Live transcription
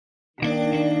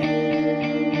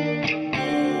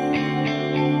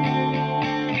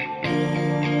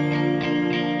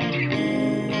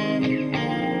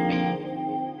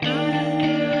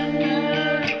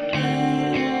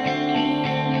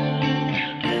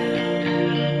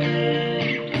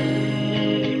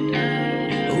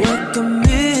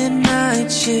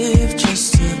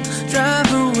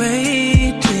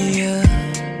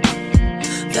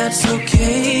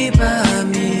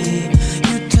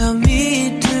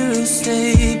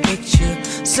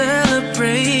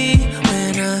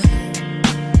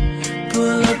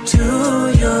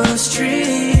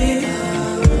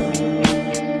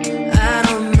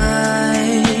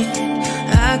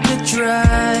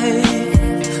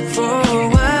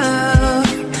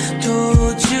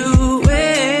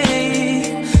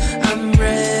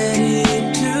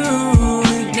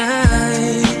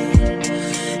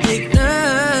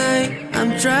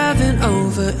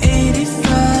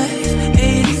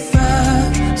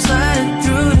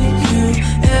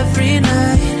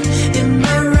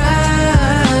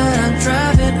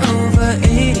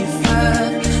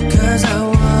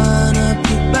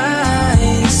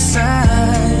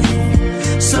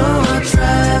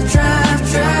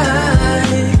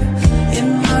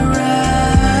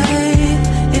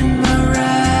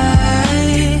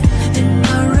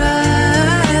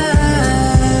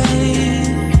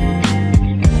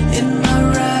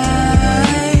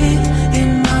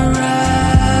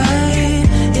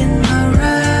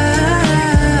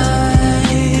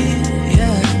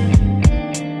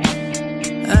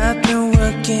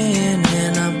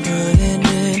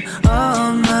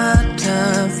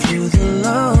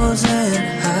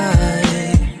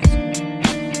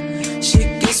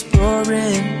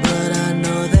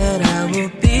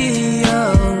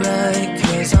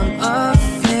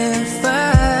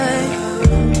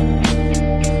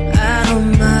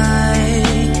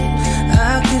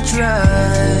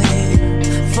tried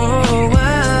for a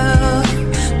while,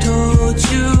 told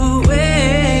you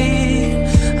wait,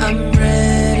 I'm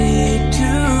ready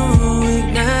to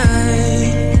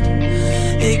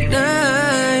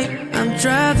ignite. I'm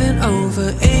driving over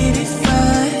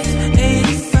 85,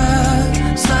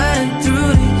 85, sliding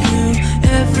through to you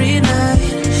every night.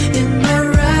 In my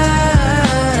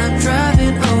ride, I'm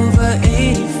driving over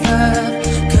 85,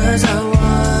 'cause I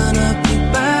wanna be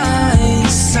by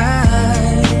your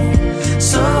side.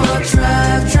 So I'll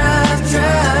drive, drive,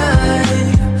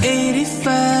 drive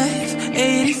 85,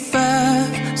 85,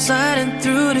 sliding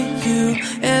through to you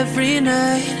every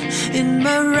night. In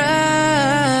my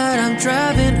ride, I'm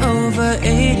driving over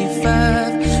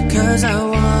 85, 'cause I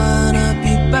wanna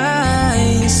be by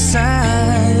your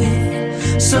side.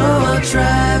 So I'll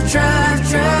drive, drive,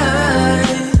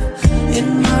 drive in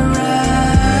my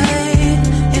ride,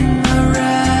 in my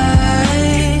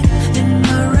ride, in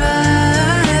my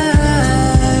ride,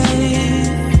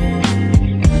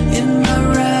 in my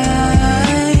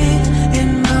ride, in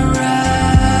my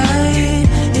ride,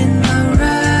 in my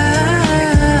ride,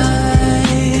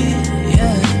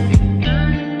 yeah.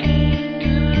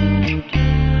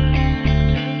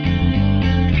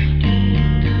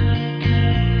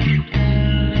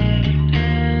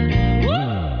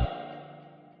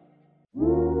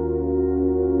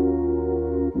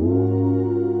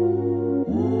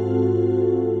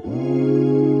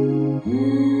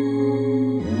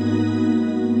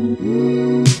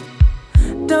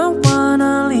 Don't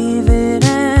wanna leave it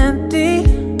empty.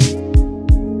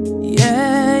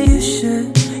 Yeah, you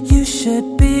should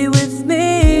be with me,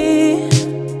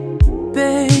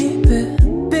 baby.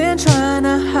 Been trying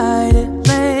to hide it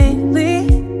lately,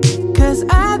 'cause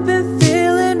I've been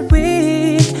feeling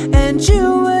weak, and you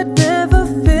would never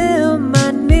feel my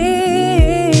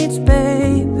needs,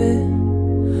 baby.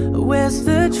 Where's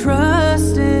the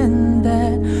trust in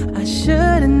that? I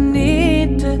shouldn't need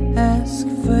to ask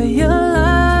for your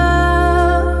love.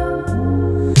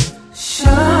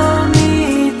 Show me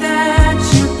that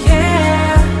you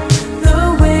care the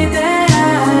way that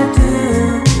I do.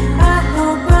 I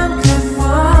hope I'm good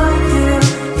for you.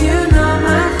 You know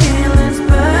my feelings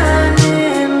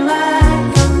burning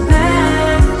like a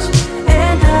match,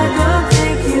 and I don't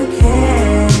think you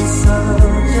care. So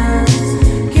just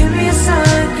give me a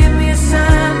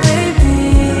sign, baby.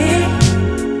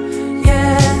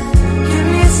 Yeah, give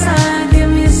me a sign,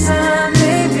 baby.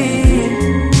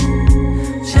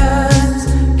 Just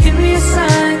give me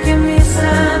a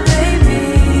sign, baby.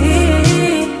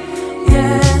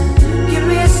 Yeah, give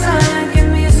me a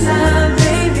sign,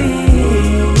 baby.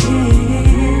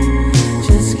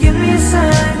 Just give me a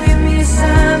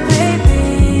sign, baby.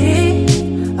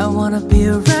 I wanna be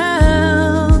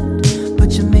around, but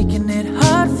you're making it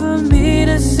hard for me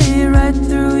to see right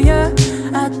through ya.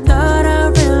 I thought I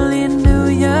really knew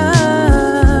ya.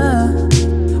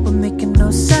 We're making no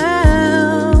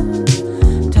sound.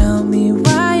 Tell me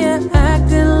why you're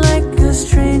acting like a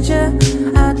stranger.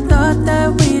 I thought that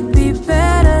we'd be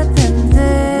better than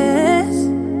this.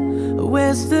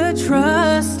 Where's the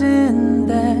trust in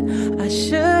that? I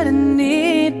shouldn't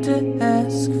need to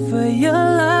ask for your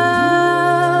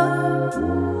love.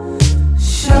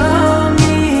 Show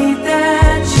me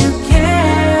that you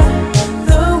care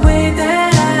the way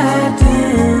that I do.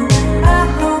 I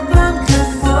hope I'm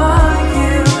good for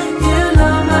you. You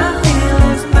know my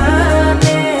feelings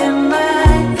burning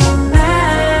like a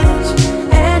match,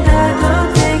 and I don't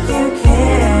think you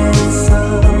care. So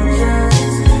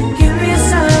just give me a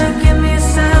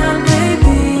sign,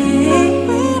 baby.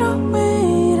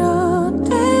 Wait all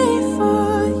day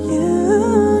for you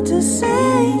to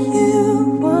say you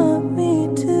want me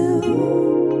to.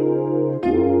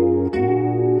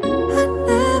 I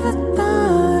never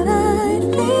thought I'd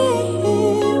be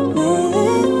here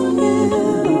with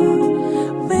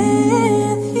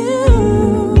you.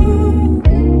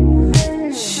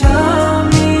 Show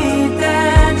me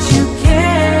that you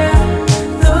care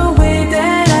the way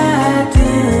that I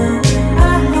do.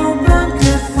 I hope I'm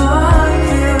good for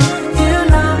you. You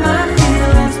know my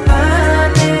feelings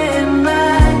burning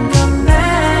like a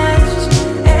match,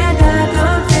 and I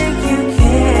don't think you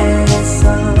care.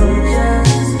 So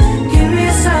just give me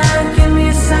a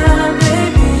sign,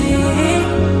 baby.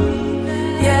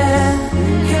 Yeah,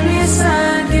 give me a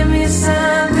sign,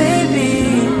 baby.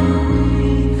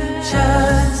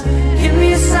 Just give me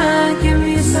a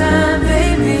sign,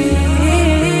 baby.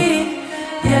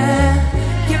 Yeah,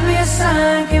 give me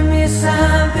a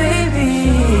sign, baby.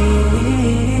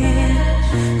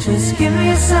 Just give me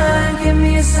a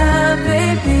sign,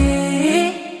 baby.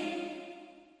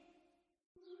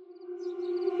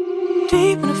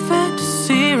 Deep in a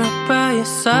fantasy right by your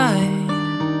side,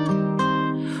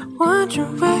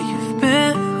 wondering where you've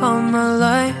been all my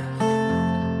life.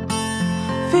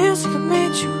 Feels like I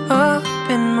made you up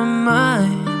in my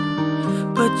mind,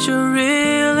 but you're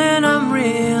real and I'm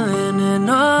reeling in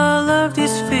all of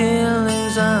these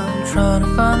feelings. I'm trying to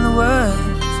find the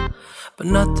words, but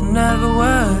nothing ever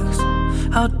works.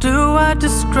 How do I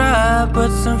describe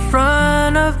what's in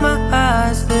front of my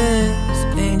eyes? This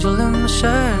angel in my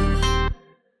shirt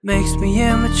makes me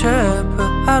immature, but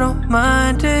I don't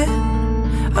mind it.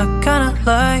 I kinda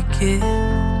like it,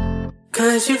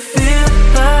 'cause you feel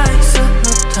like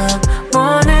summertime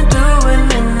morning dew and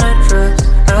midnight dress.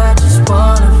 I just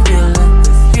wanna feel it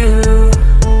with you,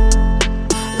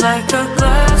 like a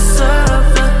glass of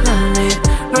lemonade,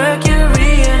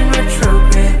 Mercury in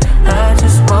retrograde. I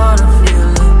just wanna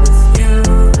feel it with you,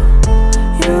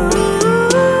 you,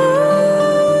 you,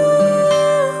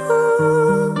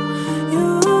 you.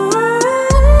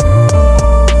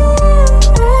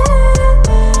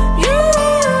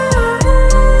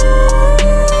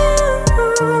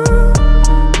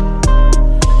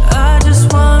 I just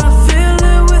wanna feel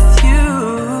it with you.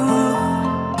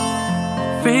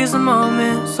 Freeze the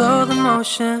moment, slow the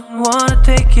motion, wanna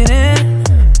take it in.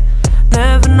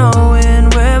 Never knowing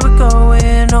where we're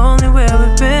going, only where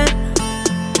we've been.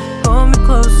 Pull me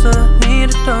closer, need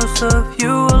a dose of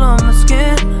you all on my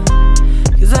skin,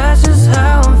 'cause that's just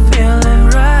how I'm feeling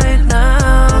right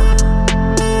now.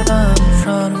 I'm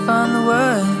trying to find the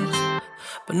words,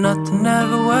 but nothing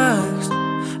ever works.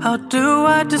 How do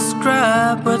I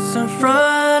describe what's in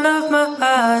front of my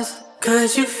eyes?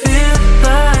 'Cause you feel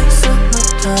like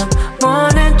summertime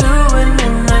morning dew and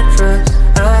midnight dress.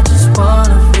 I just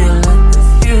wanna feel it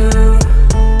with you,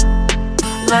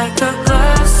 like a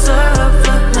glass of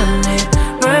lemonade,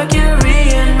 Mercury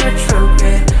in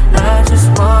retrograde. I just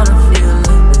wanna feel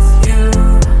it with you,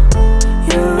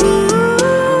 you,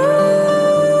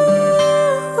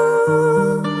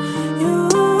 you,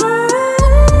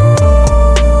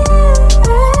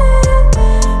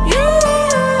 you.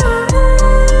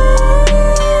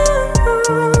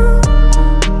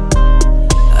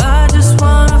 I just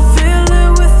wanna feel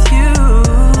it with you.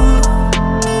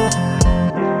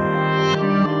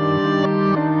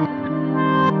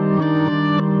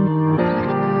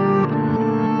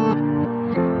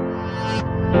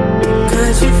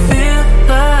 Cause you feel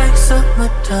like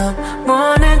summertime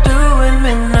morning dew and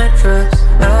midnight dress.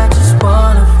 I just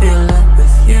wanna feel it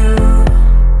with you,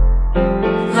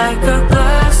 like a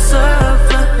glass of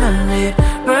lemonade,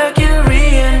 Mercury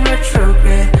in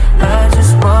retrograde. I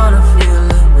just wanna feel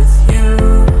it with you,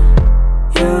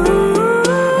 you,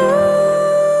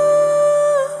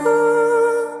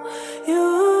 you,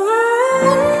 you.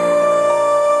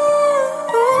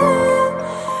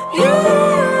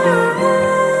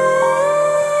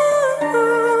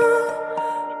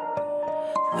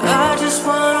 I just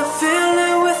wanna feel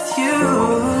it with you.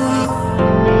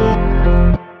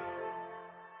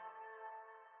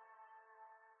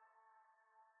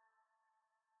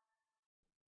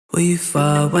 Will you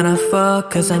fall when I fall,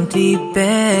 'cause I'm deep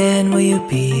in? Will you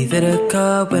be there to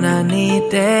call when I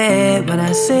need it? When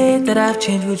I say that I've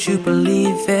changed, would you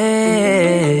believe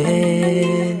it?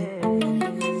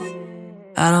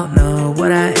 I don't know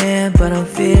what I am, but I'm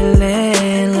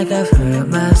feeling like I've hurt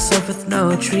myself with no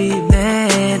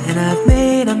treatment, and I've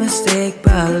made a mistake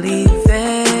by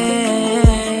leaving.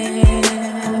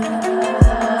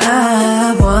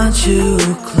 I want you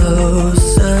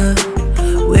closer,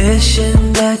 wishing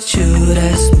that you'd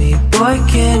ask me, boy,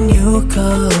 can you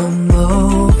come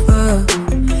over?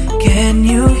 Can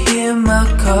you hear my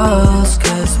calls,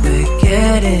 'cause we're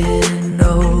getting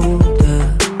older.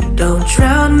 Don't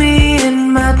drown me in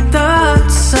my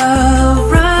thoughts, I'll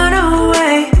run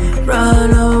away,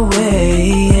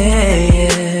 yeah,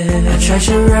 yeah. I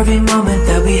treasure every moment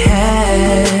that we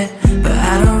had, but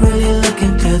I don't really look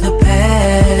into the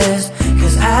past,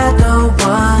 'cause I don't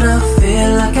wanna feel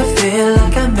like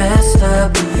I messed up.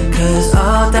 'Cause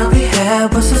all that we had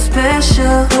was so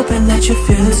special, hoping that you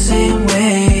feel the same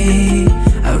way.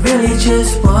 I really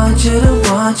just want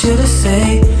you to say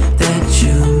that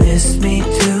you miss me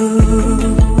too,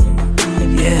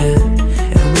 yeah.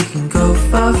 And we can go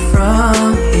far from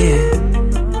here.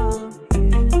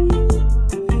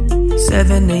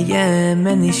 7 a.m.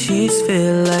 and these sheets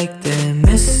feel like they're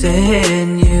missing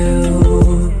you.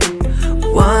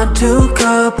 Want to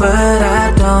go, but I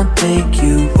don't think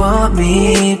you want me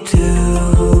to.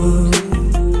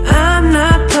 I'm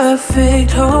not perfect,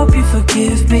 hope you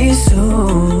forgive me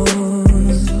soon.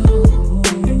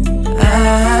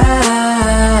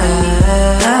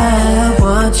 I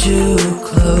want you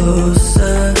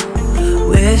closer,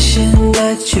 wishing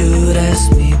that you'd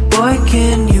ask me, boy,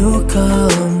 can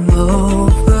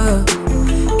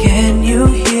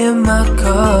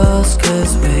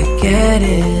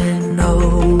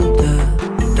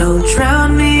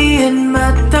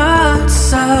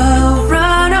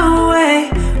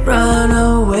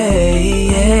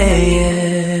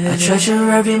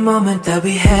treasure every moment that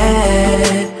we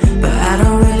had, but I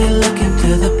don't really look into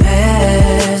the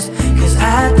past, cause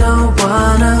I don't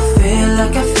wanna feel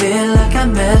like I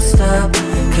messed up.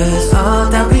 Cause all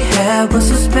that we had was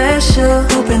so special.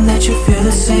 Hoping that you feel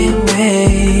the same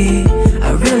way. I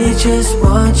really just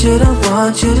want you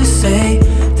to say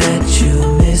that you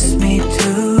miss me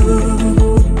too.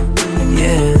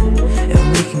 Yeah, and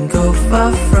we can go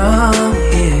far from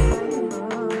here.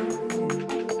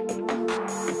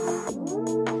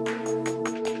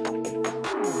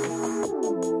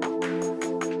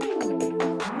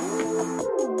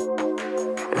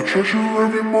 I treasure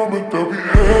every moment that we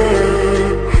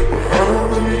had, but I don't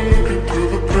really look into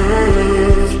the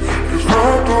past, cause I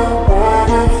don't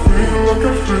wanna feel like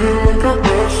I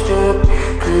messed up.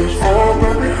 Cause all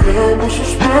that we had was so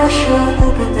special.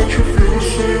 Hoping that you feel the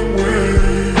same way.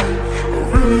 I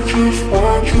really just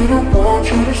want you to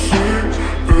say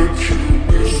that you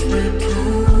miss me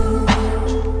too.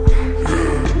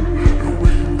 Yeah, and we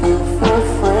can go far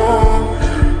from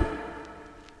here.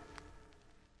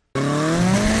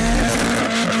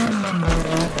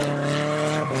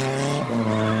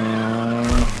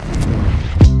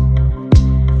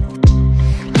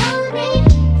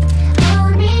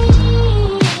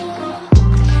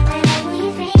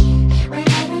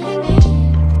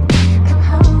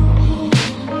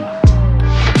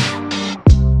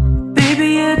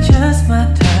 Just my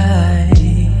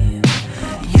type.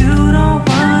 You don't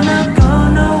wanna go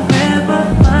nowhere but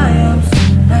my arms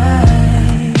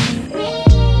tonight.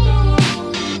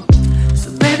 So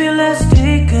baby, let's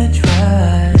take a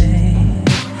drive.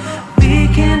 We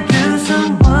can do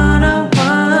some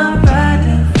one-on-one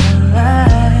riding for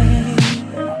life.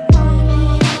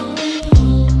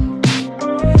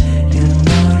 You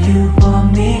know you want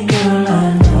me, girl, I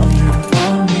know you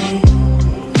want me.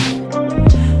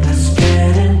 Let's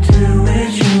get into it,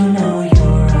 you know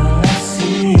you're all I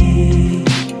see.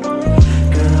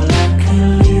 Girl, I can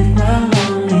leave my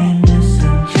loneliness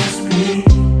and just be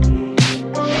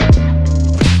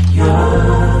yours.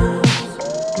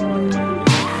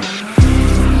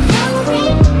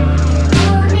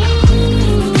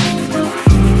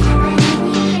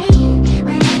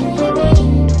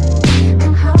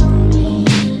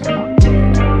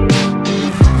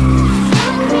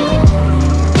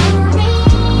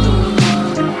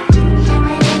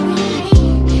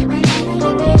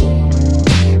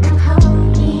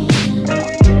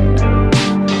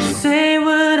 Say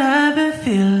what I've been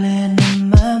feeling in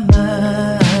my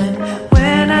mind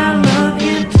when I look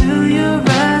into your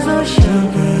eyes, oh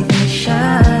sugar, they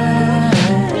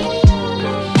shine.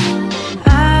 I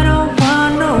don't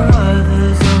want no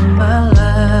others on my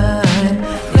line.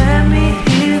 Let me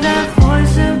hear that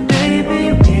voice and baby,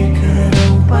 we could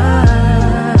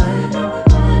unwind.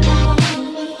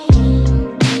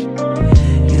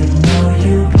 You know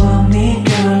you want me,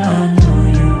 girl, I know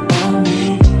you want me.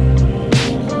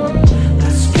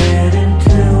 Let's get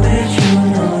into it, you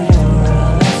know you're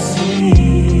all I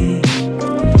see.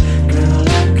 Girl,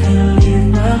 I can leave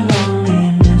my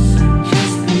loneliness and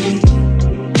just be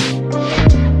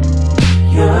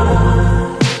yours.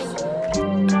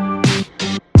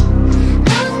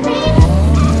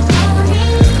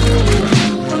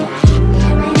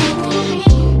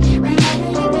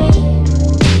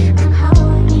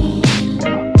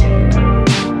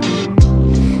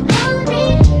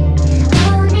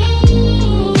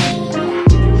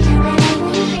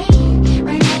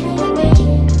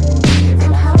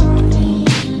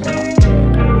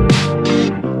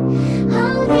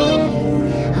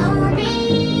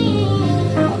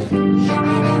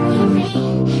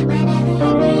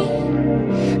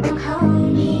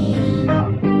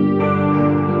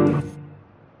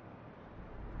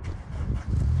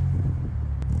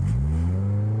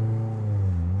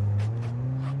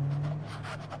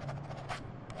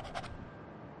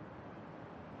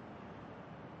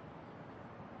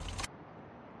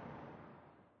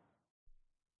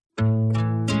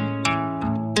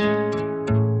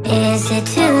 Is it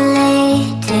too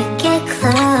late to get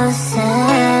closer?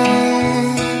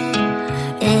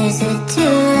 Is it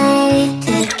too late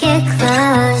to get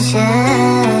closure?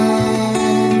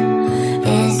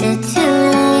 Is it too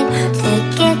late to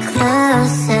get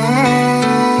closer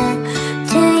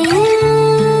to you?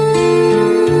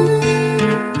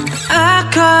 I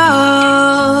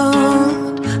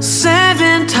called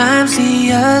 7 times the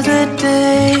other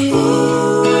day.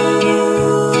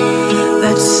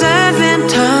 That's 7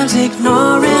 times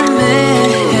ignoring me.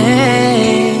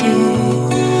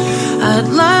 I'd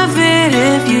love it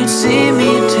if you'd see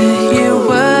me to hear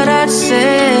what I'd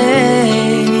say.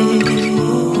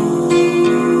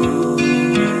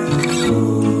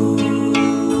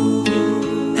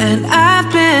 And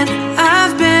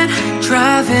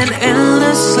driving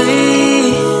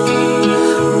endlessly,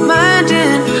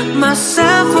 reminding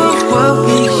myself of what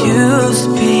we used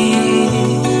to be.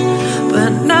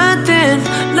 But nothing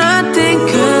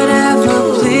could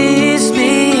ever please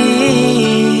me.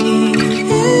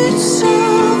 It's so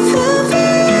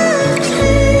velvet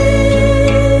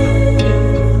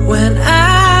when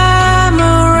I'm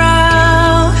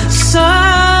around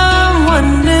someone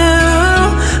new.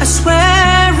 I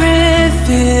swear it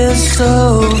feels so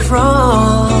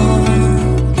wrong.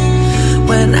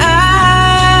 When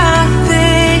I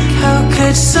think, how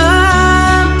could somebody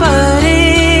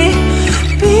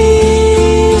be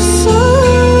so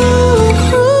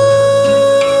cruel?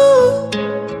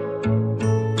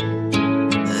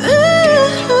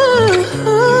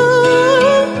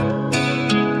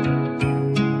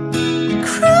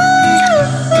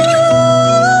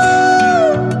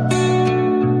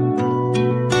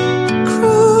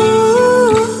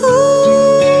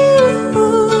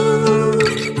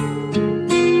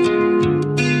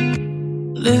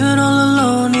 Living all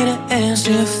alone, need to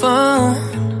answer your phone.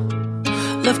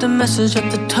 Left a message up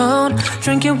the tone.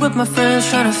 Drinking with my friends,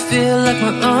 trying to feel like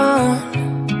my own.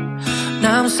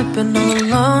 Now I'm sipping all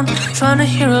alone, trying to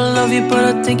hear I love you, but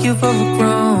I think you've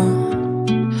overgrown.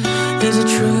 Is it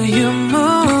true you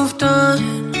moved on?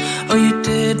 Oh, you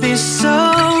did me so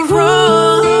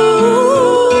wrong.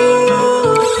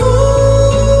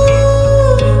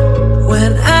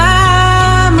 When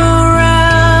I'm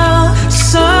around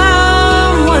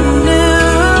someone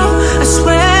new, I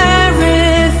swear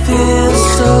it feels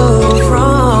so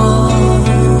wrong.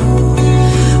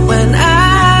 When I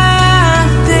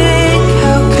think,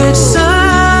 how could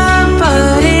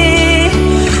somebody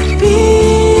be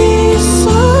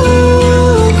so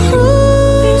cruel?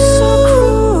 Be so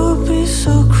cruel, be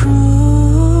so cruel.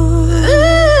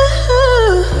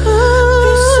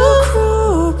 Be so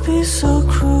cruel, be so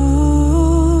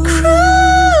cruel.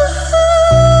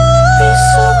 Be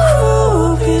so cruel,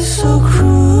 be so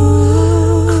cruel.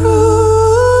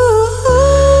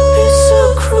 Be so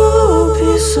cruel,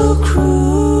 be so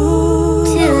cruel.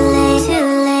 Too late, too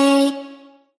late.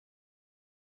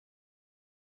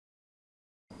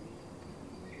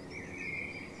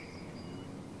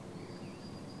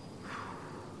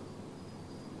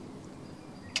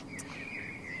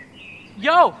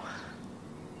 Yo!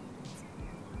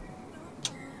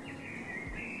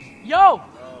 Yo!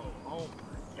 Oh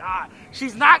my god.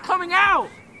 She's not coming out!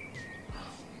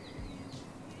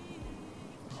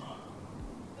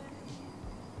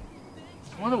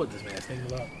 I wonder what this man's thinking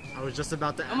about. I was just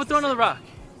about to ask. I'm gonna throw another rock.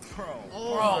 Bro,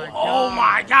 Oh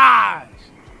my gosh!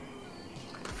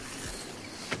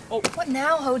 What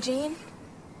now, Hojean?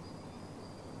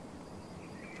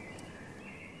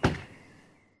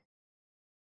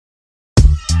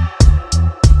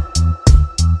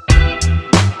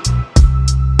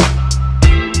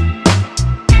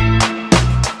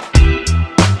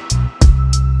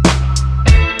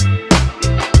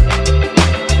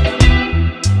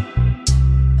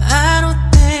 I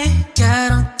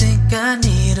don't think I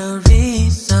need a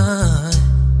reason.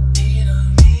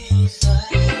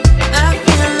 I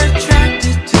feel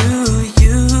attracted to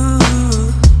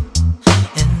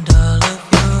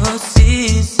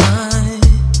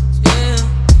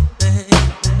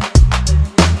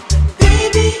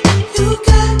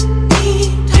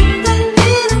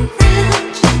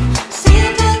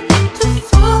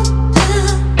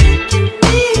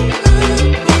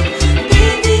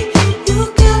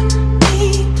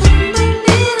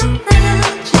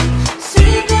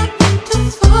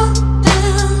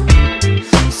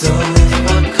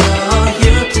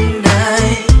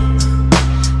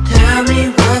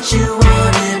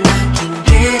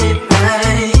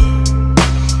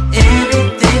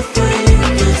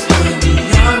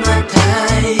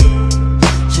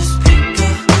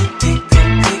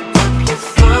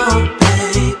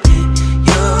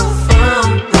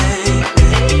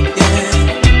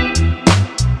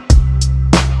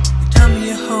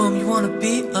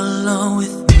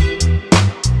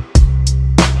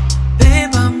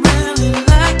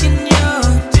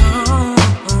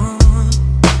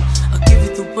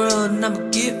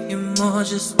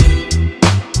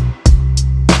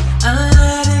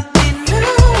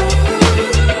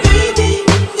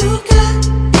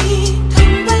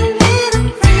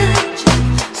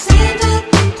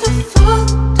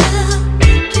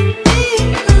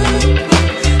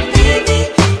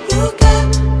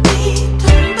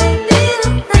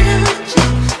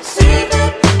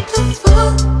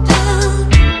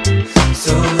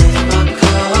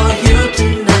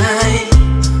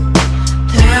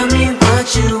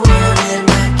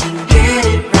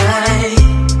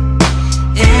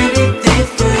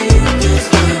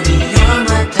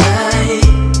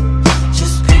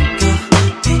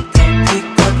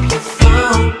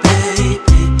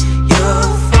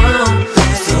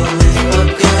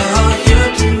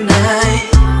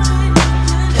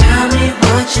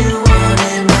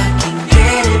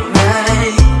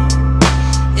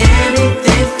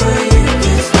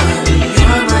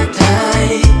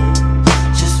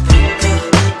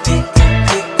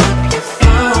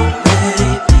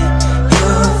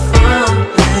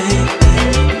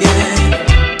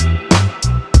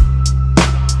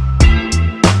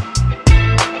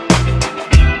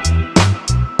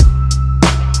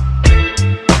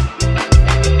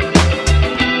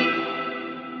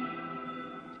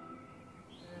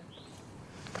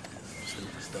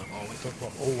talk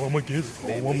about, oh, I'm gonna get it.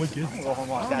 Oh, I'm gonna get it.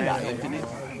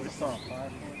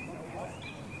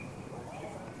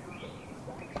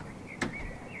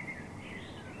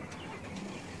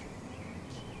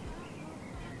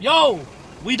 Yo,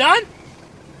 we done?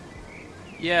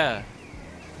 Yeah.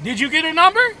 Did you get her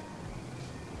number?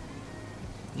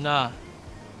 Nah.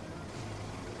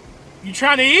 You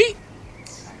trying to eat?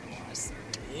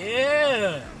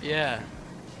 Yeah. Yeah.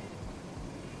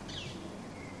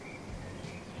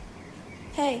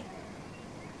 Hey.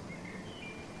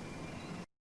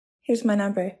 Here's my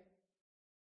number.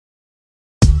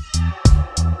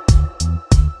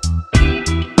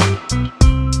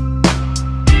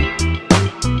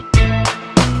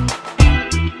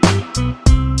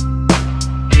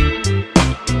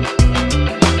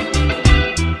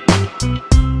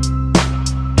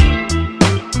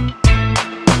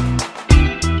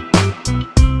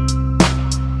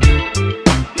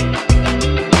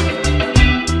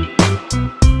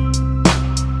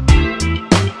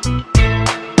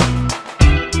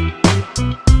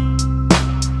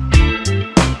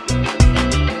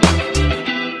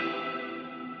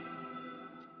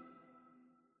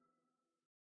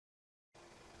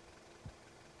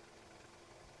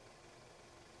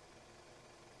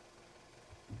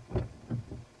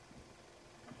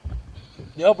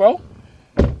 Yo, bro.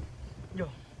 Yo.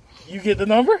 You get the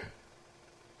number?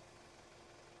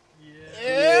 Yeah.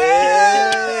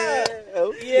 There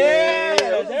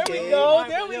we go.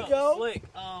 There we go. Slick,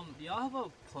 do y'all have a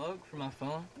plug for my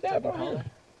phone? Yeah, bro.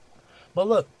 But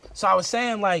look, so I was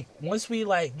saying, like, once we,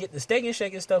 like, get the Steak and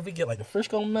Shake and stuff, we get, like, the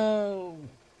Frisco Mel.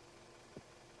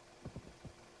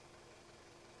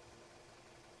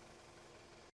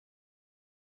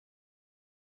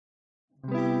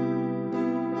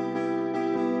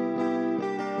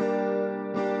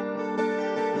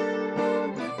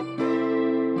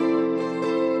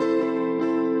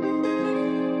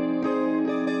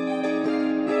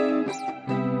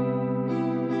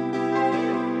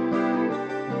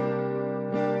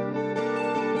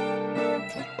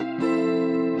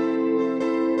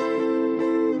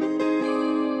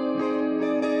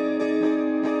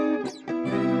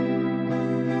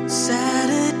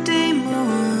 Saturday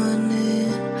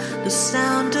morning, the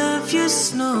sound of you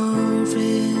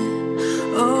snoring.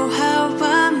 Oh, how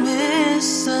I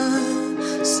miss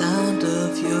the sound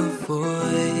of your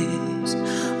voice.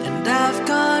 And I've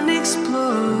gone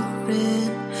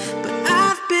exploring, but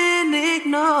I've been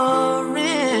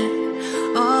ignoring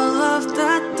all of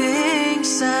the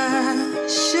things I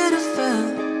should have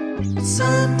felt.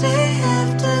 Sunday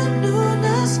afternoon,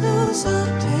 I snooze all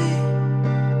day.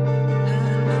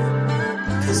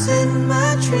 'Cause in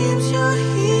my dreams you're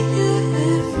here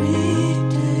every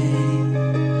day.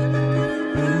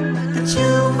 But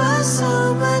you are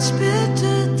so much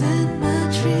better than my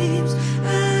dreams. I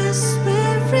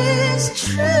swear it's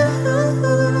true.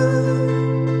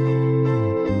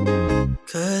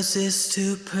 'Cause it's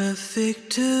too perfect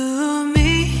to me.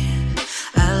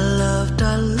 I loved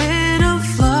our little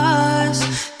flaws.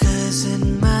 'Cause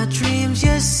in my dreams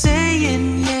you're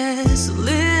saying yes a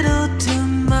little too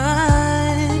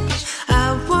much. I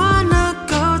wanna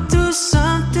go through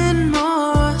something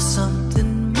more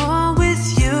with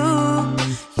you.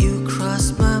 You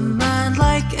cross my mind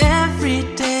like every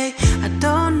day. I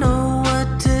don't know what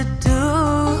to do.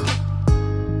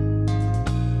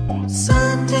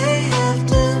 Sunday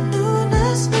afternoon, I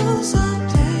snooze all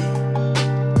day.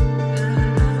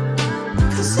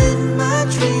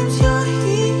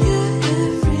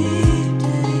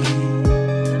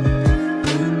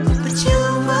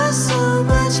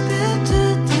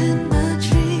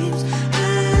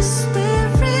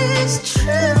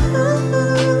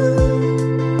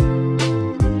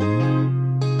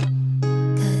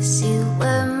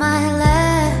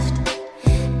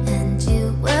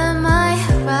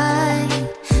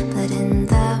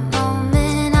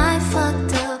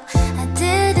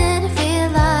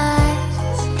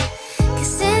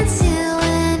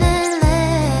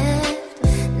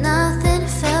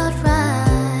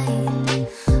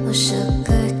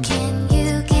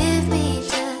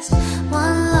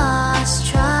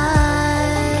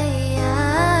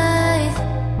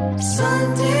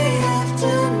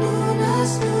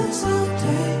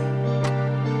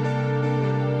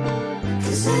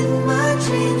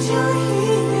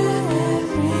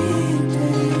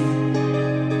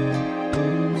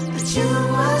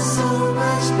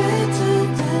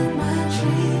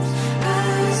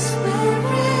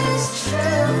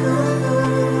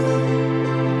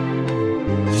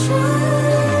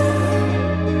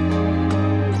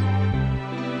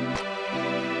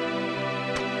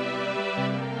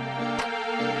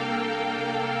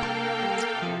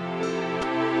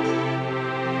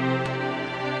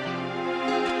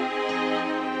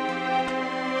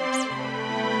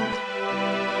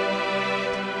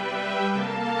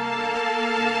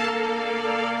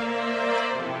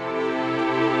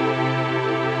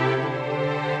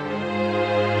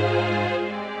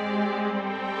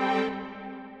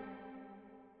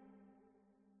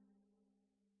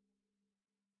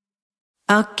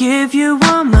 I'll give you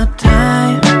all my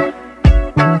time.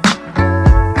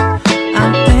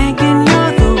 I'm thinking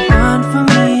you're the one for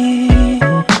me.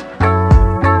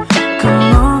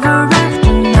 Come over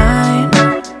after 9.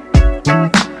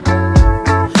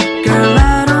 Girl,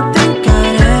 I don't think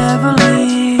I'd ever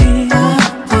leave.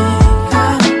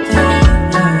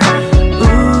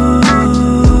 Ooh,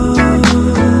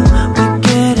 we're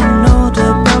getting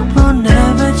older, but we'll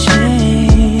never change.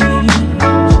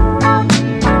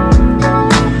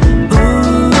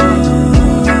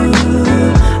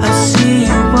 I see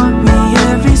you want me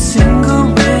every single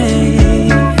way.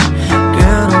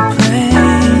 Girl, don't play,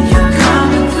 you're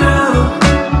coming through.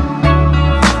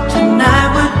 Tonight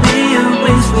would be a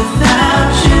waste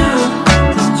without you.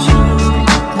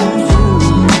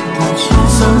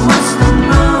 So what's the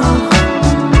move?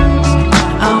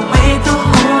 I'll wait the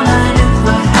whole night if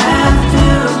I have to.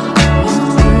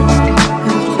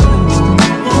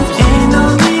 Ain't no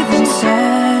leaving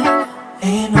sad,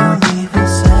 ain't no leaving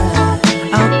sad.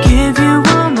 I'll give you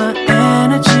all my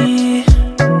energy.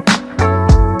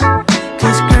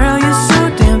 'Cause girl, you're so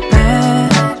damn bad,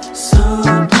 so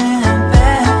damn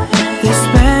bad. This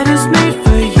bed is made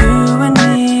for you and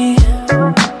me.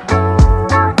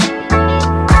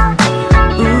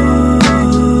 Ooh,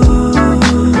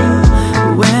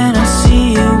 when I see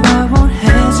you, I won't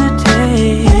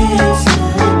hesitate.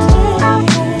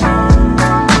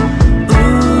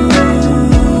 Ooh,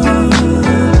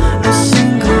 a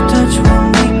single touch will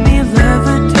make me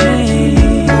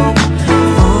levitate.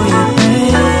 For you,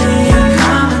 babe, you're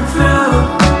coming through.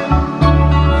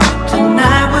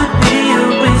 Tonight would be a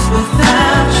waste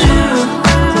without you.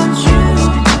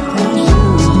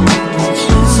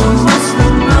 So what's the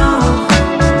move?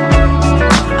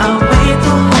 I'll wait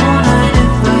the whole night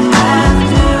if I have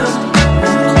to.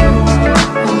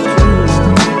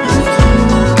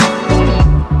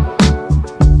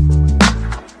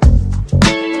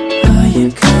 Are you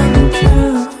coming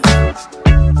through?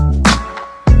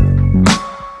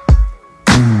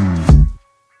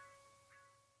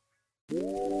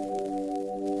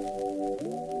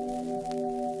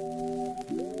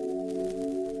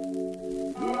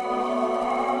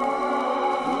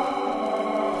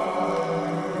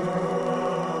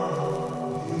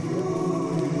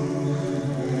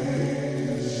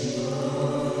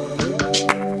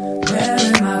 Where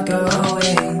am I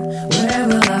going? Where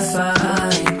will I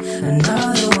find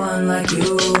another one like you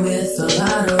with a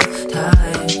lot of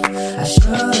time? I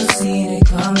should have seen it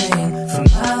coming from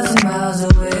miles and miles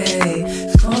away.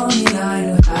 If only I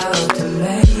knew how to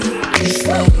make it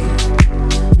stay.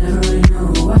 Never really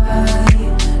knew why,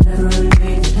 never really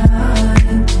made the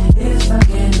time. If I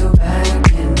can go back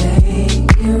and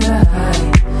make it right.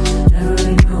 Never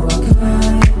really knew I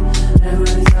could, never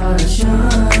really thought I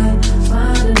should.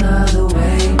 Find another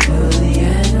way to the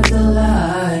end of the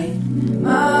line.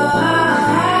 My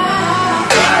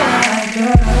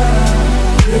girl,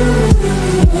 you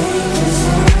make this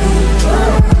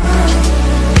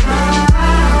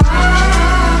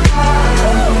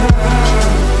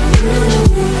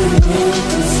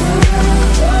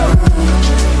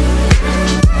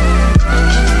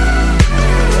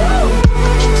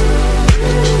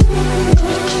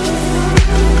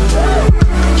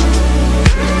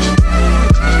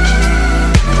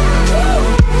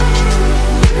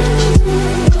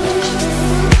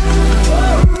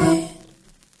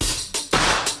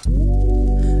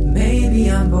Maybe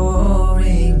I'm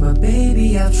boring, but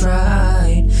baby I've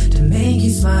tried to make you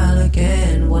smile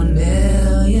again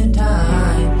 1,000,000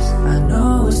 times. I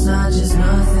know it's not just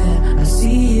nothing, I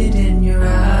see it in your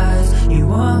eyes. You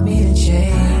want me to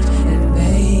change and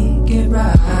make it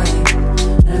right.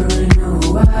 Never really knew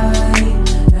why,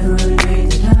 never really made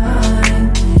the time.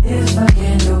 If I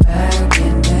can go back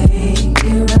and make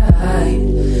it right.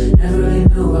 Never really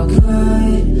knew I could,